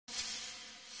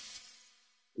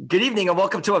Good evening and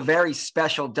welcome to a very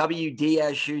special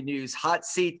WDSU News Hot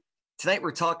Seat. Tonight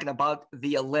we're talking about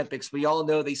the Olympics. We all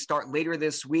know they start later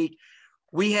this week.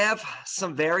 We have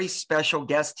some very special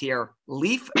guests here.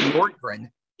 Leif Nordgren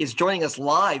is joining us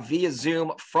live via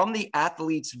Zoom from the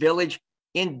Athletes Village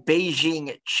in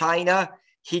Beijing, China.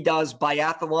 He does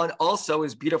biathlon. Also,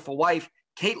 his beautiful wife,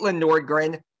 Caitlin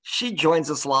Nordgren, she joins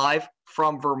us live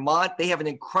from Vermont. They have an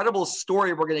incredible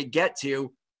story we're going to get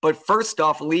to. But first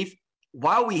off, Leif,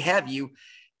 while we have you,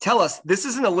 tell us, this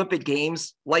is an Olympic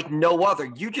Games like no other.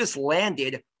 You just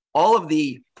landed all of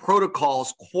the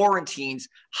protocols, quarantines.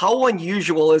 How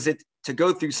unusual is it to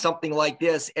go through something like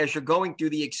this as you're going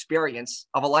through the experience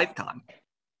of a lifetime?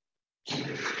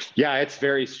 Yeah, it's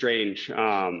very strange.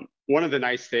 One of the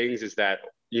nice things is that,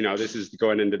 this is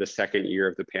going into the second year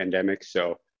of the pandemic.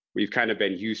 So we've kind of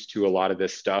been used to a lot of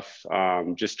this stuff,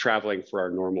 just traveling for our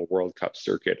normal World Cup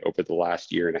circuit over the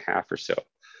last year and a half or so.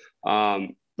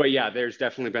 But yeah, there's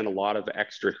definitely been a lot of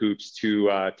extra hoops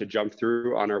to jump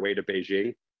through on our way to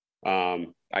Beijing.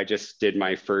 I just did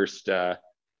my first of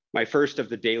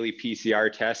the daily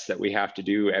PCR tests that we have to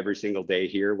do every single day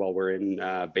here while we're in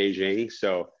Beijing.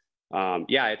 So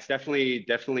yeah, it's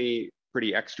definitely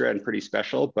pretty extra and pretty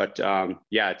special. But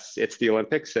yeah, it's the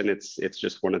Olympics, and it's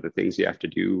just one of the things you have to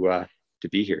do to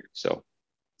be here.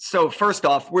 So first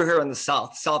off, we're here in the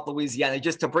South Louisiana.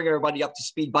 Just to bring everybody up to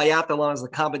speed, biathlon is a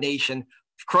combination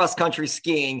of cross-country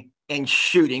skiing and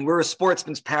shooting. We're a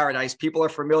sportsman's paradise. People are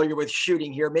familiar with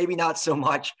shooting here, maybe not so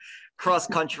much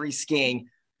cross-country skiing.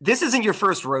 This isn't your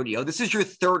first rodeo. This is your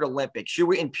third Olympics. You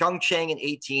were in Pyeongchang in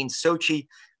 18, Sochi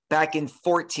back in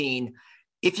 14.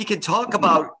 If you could talk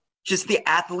about just the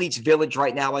Athletes Village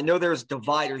right now, I know there's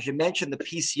dividers. You mentioned the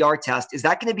PCR test. Is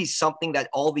that going to be something that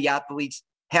all the athletes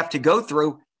have to go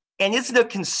through? And is it a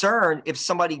concern if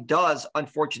somebody does,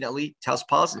 unfortunately, test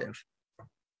positive?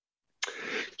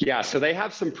 Yeah, so they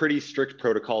have some pretty strict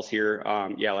protocols here.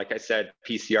 Yeah, like I said,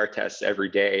 PCR tests every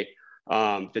day.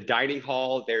 The dining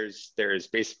hall, there's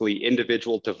basically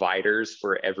individual dividers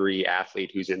for every athlete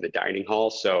who's in the dining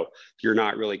hall. So you're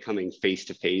not really coming face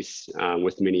to face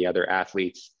with many other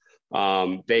athletes.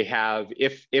 They have,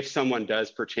 if someone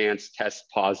does perchance test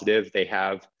positive, they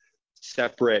have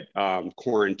separate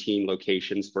quarantine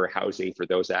locations for housing for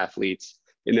those athletes.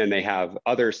 And then they have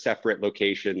other separate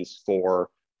locations for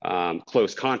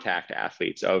close contact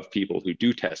athletes of people who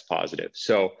do test positive.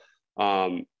 So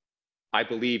I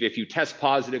believe if you test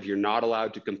positive, you're not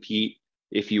allowed to compete.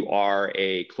 If you are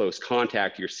a close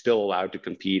contact, you're still allowed to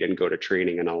compete and go to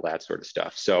training and all that sort of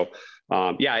stuff. So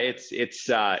yeah,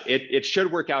 it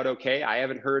should work out okay. I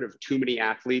haven't heard of too many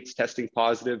athletes testing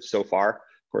positive so far.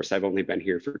 Of course, I've only been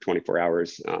here for 24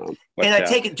 hours. And I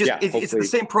take it it's the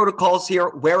same protocols here.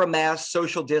 Wear a mask,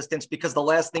 social distance, because the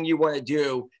last thing you want to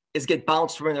do is get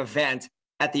bounced from an event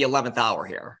at the 11th hour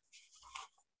here.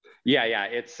 Yeah.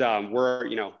 It's we're,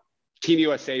 Team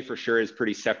USA for sure is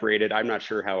pretty separated. I'm not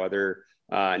sure how other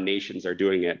nations are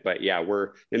doing it, but yeah,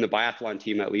 we're in the biathlon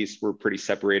team, at least we're pretty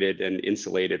separated and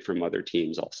insulated from other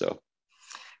teams also.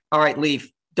 All right, Leif,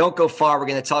 don't go far. We're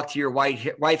going to talk to your wife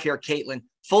here, Caitlin.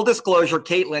 Full disclosure,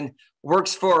 Caitlin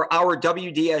works for our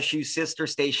WDSU sister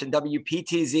station,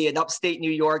 WPTZ, in upstate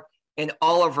New York and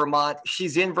all of Vermont.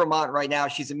 She's in Vermont right now.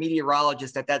 She's a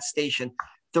meteorologist at that station.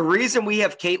 The reason we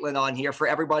have Caitlin on here for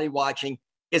everybody watching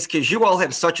is because you all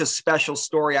have such a special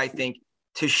story, I think,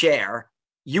 to share.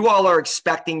 You all are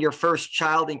expecting your first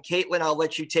child. And Caitlin, I'll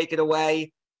let you take it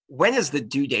away. When is the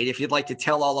due date, if you'd like to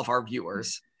tell all of our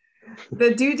viewers?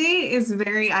 The due date is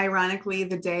very ironically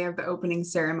the day of the opening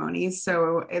ceremonies.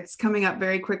 So it's coming up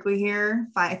very quickly here.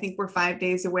 I think we're 5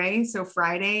 days away. So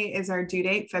Friday is our due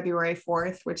date, February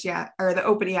 4th, which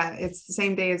it's the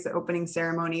same day as the opening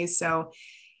ceremonies. So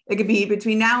it could be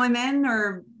between now and then,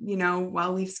 or,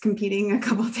 while Leif's competing a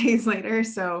couple of days later.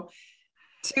 So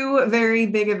two very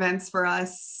big events for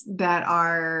us that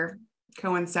are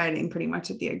coinciding pretty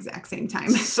much at the exact same time.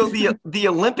 So the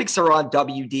Olympics are on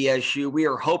WDSU. We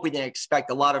are hoping and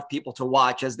expect a lot of people to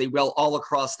watch, as they will all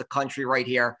across the country right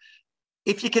here.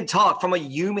 If you can talk from a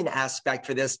human aspect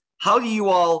for this, how do you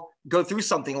all go through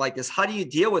something like this? How do you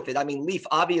deal with it? I mean, Leif,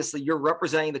 obviously you're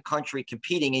representing the country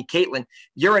competing, and Caitlin,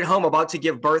 you're at home about to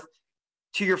give birth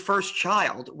to your first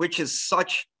child, which is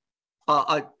such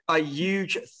a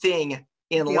huge thing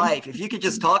in life. If you could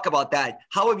just talk about that,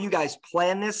 how have you guys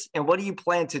planned this, and what do you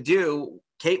plan to do,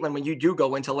 Caitlin, when you do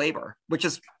go into labor, which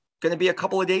is going to be a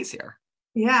couple of days here?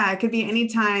 Yeah, it could be any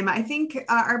time. I think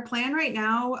our plan right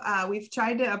now, we've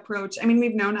tried to approach,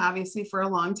 we've known obviously for a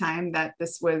long time that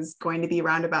this was going to be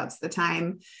roundabouts the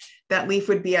time that Leif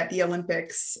would be at the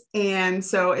Olympics. And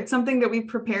so it's something that we've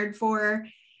prepared for.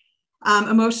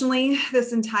 Emotionally,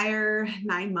 this entire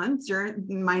 9 months,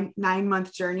 my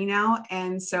 9-month journey now.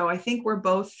 And so I think we're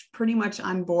both pretty much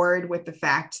on board with the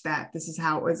fact that this is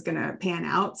how it was going to pan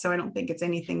out. So I don't think it's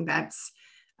anything that's,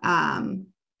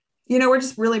 we're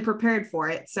just really prepared for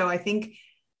it. So I think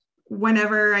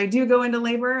whenever I do go into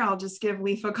labor, I'll just give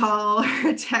Leaf a call or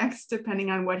a text, depending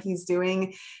on what he's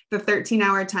doing. The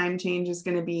 13-hour time change is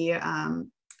going to be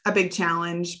a big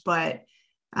challenge, but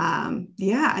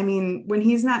when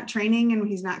he's not training and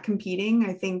he's not competing,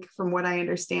 I think from what I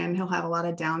understand, he'll have a lot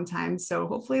of downtime. So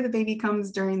hopefully the baby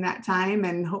comes during that time,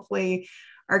 and hopefully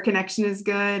our connection is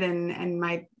good. And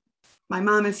my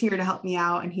mom is here to help me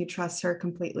out, and he trusts her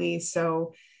completely.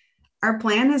 So our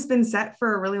plan has been set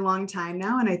for a really long time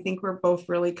now, and I think we're both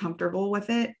really comfortable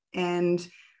with it. And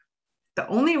the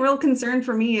only real concern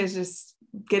for me is just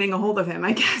getting a hold of him,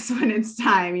 I guess, when it's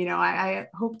time. I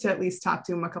hope to at least talk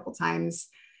to him a couple times,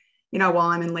 while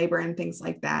I'm in labor and things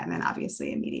like that. And then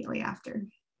obviously immediately after.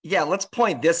 Yeah, let's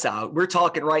point this out. We're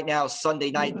talking right now,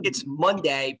 Sunday night. It's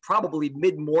Monday, probably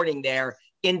mid-morning there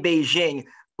in Beijing.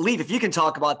 Leaf, if you can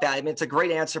talk about that. I mean, it's a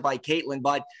great answer by Caitlin,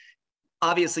 but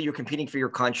obviously you're competing for your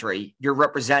country. You're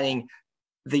representing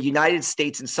the United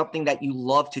States in something that you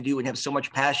love to do and have so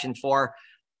much passion for.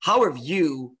 How have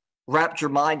you wrapped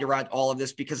your mind around all of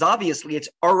this? Because obviously it's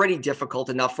already difficult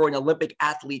enough for an Olympic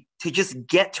athlete to just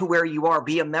get to where you are,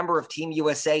 be a member of Team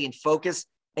USA and focus.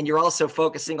 And you're also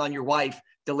focusing on your wife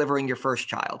delivering your first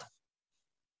child.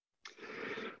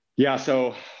 Yeah.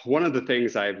 So one of the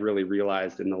things I've really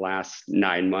realized in the last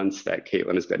 9 months that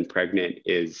Caitlin has been pregnant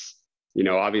is,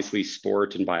 obviously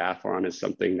sport and biathlon is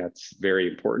something that's very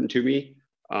important to me.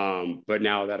 But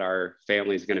now that our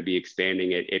family is going to be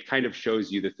expanding, it kind of shows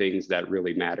you the things that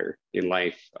really matter in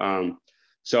life.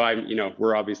 So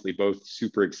we're obviously both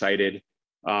super excited.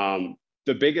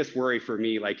 The biggest worry for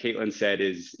me, like Caitlin said,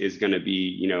 is going to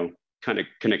be, kind of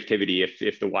connectivity.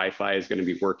 If the Wi-Fi is going to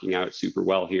be working out super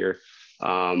well here,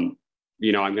 I'm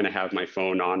going to have my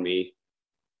phone on me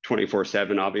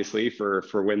 24/7, obviously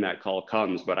for when that call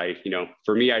comes. But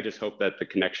for me, I just hope that the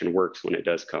connection works when it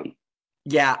does come.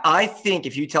 Yeah, I think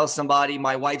if you tell somebody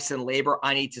my wife's in labor,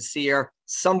 I need to see her,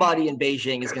 somebody in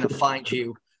Beijing is going to find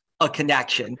you a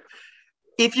connection.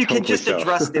 If you can just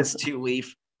address this too,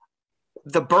 Leaf,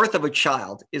 the birth of a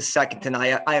child is second to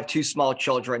none. I have 2 small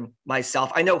children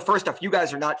myself. I know, first off, you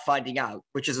guys are not finding out,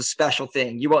 which is a special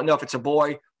thing. You won't know if it's a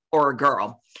boy or a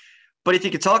girl. But if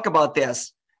you could talk about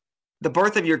this, the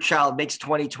birth of your child makes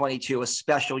 2022 a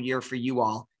special year for you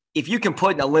all. If you can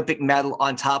put an Olympic medal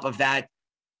on top of that,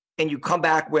 and you come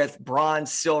back with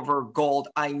bronze, silver, gold,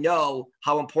 I know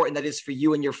how important that is for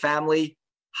you and your family.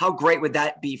 How great would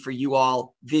that be for you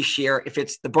all this year if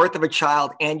it's the birth of a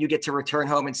child and you get to return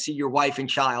home and see your wife and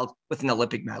child with an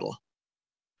Olympic medal?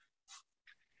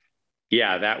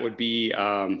 Yeah, that would be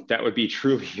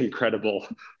truly incredible.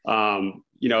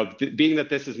 Being that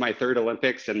this is my 3rd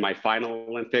Olympics and my final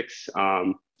Olympics,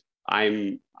 I'm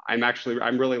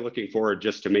really looking forward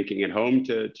just to making it home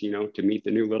to meet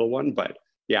the new little one. But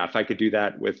yeah, if I could do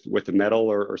that with a medal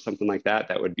or something like that,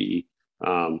 that would be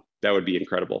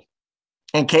incredible.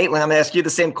 And Caitlin, I'm going to ask you the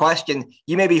same question.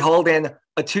 You may be holding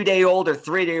a 2-day-old or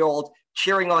 3-day-old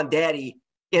cheering on daddy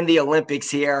in the Olympics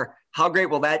here. How great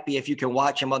will that be if you can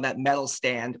watch him on that medal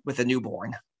stand with a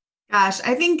newborn? Gosh,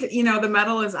 I think, the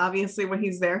medal is obviously what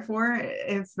he's there for,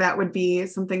 if that would be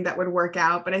something that would work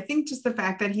out. But I think just the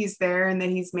fact that he's there and that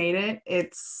he's made it,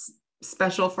 it's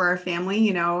special for our family,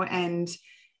 and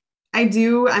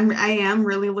I am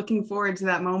really looking forward to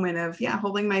that moment of,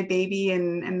 holding my baby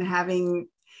and having,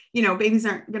 babies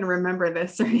aren't going to remember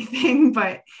this or anything,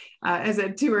 but as a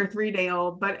 2 or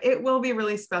 3-day-old, but it will be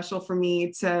really special for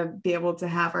me to be able to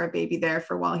have our baby there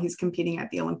for while he's competing at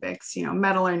the Olympics,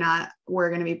 medal or not, we're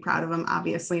going to be proud of him,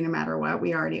 obviously, no matter what.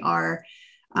 We already are.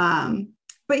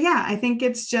 But yeah, I think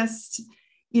it's just,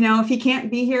 if he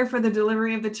can't be here for the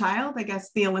delivery of the child, I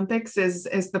guess the Olympics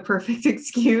is the perfect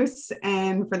excuse.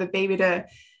 And for the baby to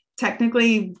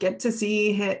technically get to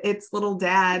see its little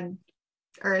dad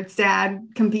or its dad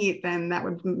compete, then that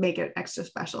would make it extra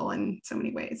special in so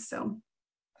many ways. So.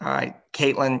 All right,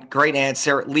 Caitlin, great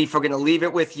answer. Leaf, we're going to leave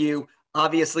it with you.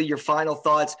 Obviously, your final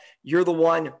thoughts. You're the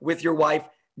one with your wife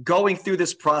going through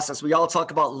this process. We all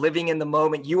talk about living in the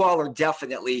moment. You all are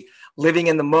definitely living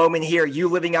in the moment here. You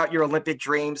living out your Olympic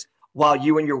dreams while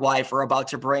you and your wife are about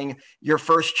to bring your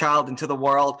first child into the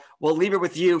world. We'll leave it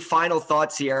with you. Final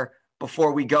thoughts here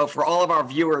before we go. For all of our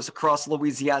viewers across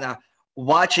Louisiana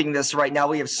watching this right now,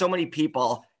 we have so many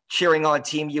people cheering on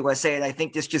Team USA, and I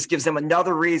think this just gives them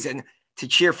another reason to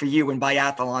cheer for you when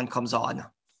biathlon comes on.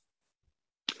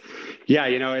 Yeah,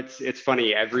 it's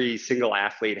funny. Every single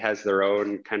athlete has their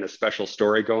own kind of special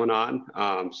story going on.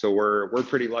 So we're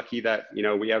pretty lucky that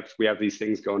we have these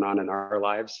things going on in our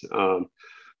lives.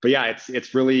 But yeah,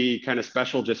 it's really kind of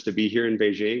special just to be here in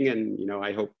Beijing, and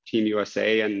I hope Team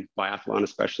USA and biathlon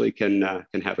especially can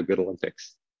have a good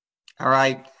Olympics. All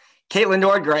right, Caitlin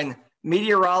Nordgren,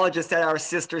 meteorologist at our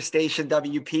sister station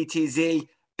WPTZ.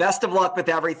 Best of luck with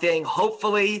everything.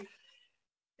 Hopefully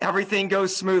everything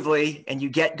goes smoothly and you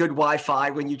get good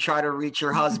Wi-Fi when you try to reach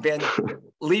your husband.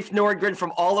 Leif Nordgren,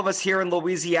 from all of us here in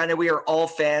Louisiana, we are all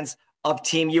fans of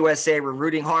Team USA. We're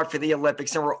rooting hard for the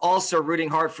Olympics, and we're also rooting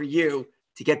hard for you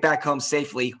to get back home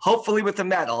safely, hopefully with a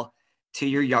medal to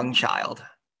your young child.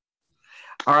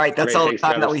 All right, that's all the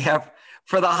time that we have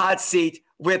for the hot seat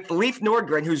with Leif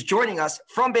Nordgren, who's joining us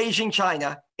from Beijing,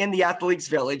 China, in the Athletes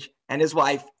Village, and his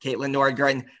wife, Caitlin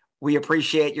Nordgren. We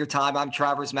appreciate your time. I'm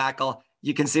Travers Mackel.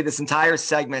 You can see this entire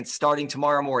segment starting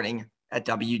tomorrow morning at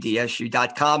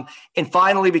WDSU.com. And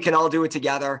finally, we can all do it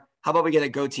together. How about we get a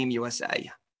Go Team USA?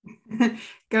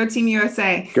 Go Team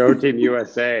USA. Go Team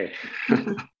USA.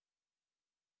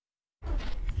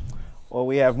 Well,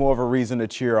 we have more of a reason to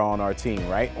cheer on our team,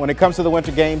 right? When it comes to the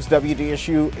Winter Games,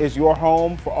 WDSU is your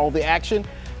home for all the action.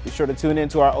 Be sure to tune in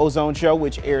to our Ozone Show,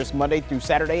 which airs Monday through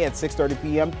Saturday at 6:30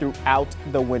 p.m. throughout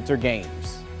the Winter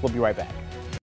Games. We'll be right back.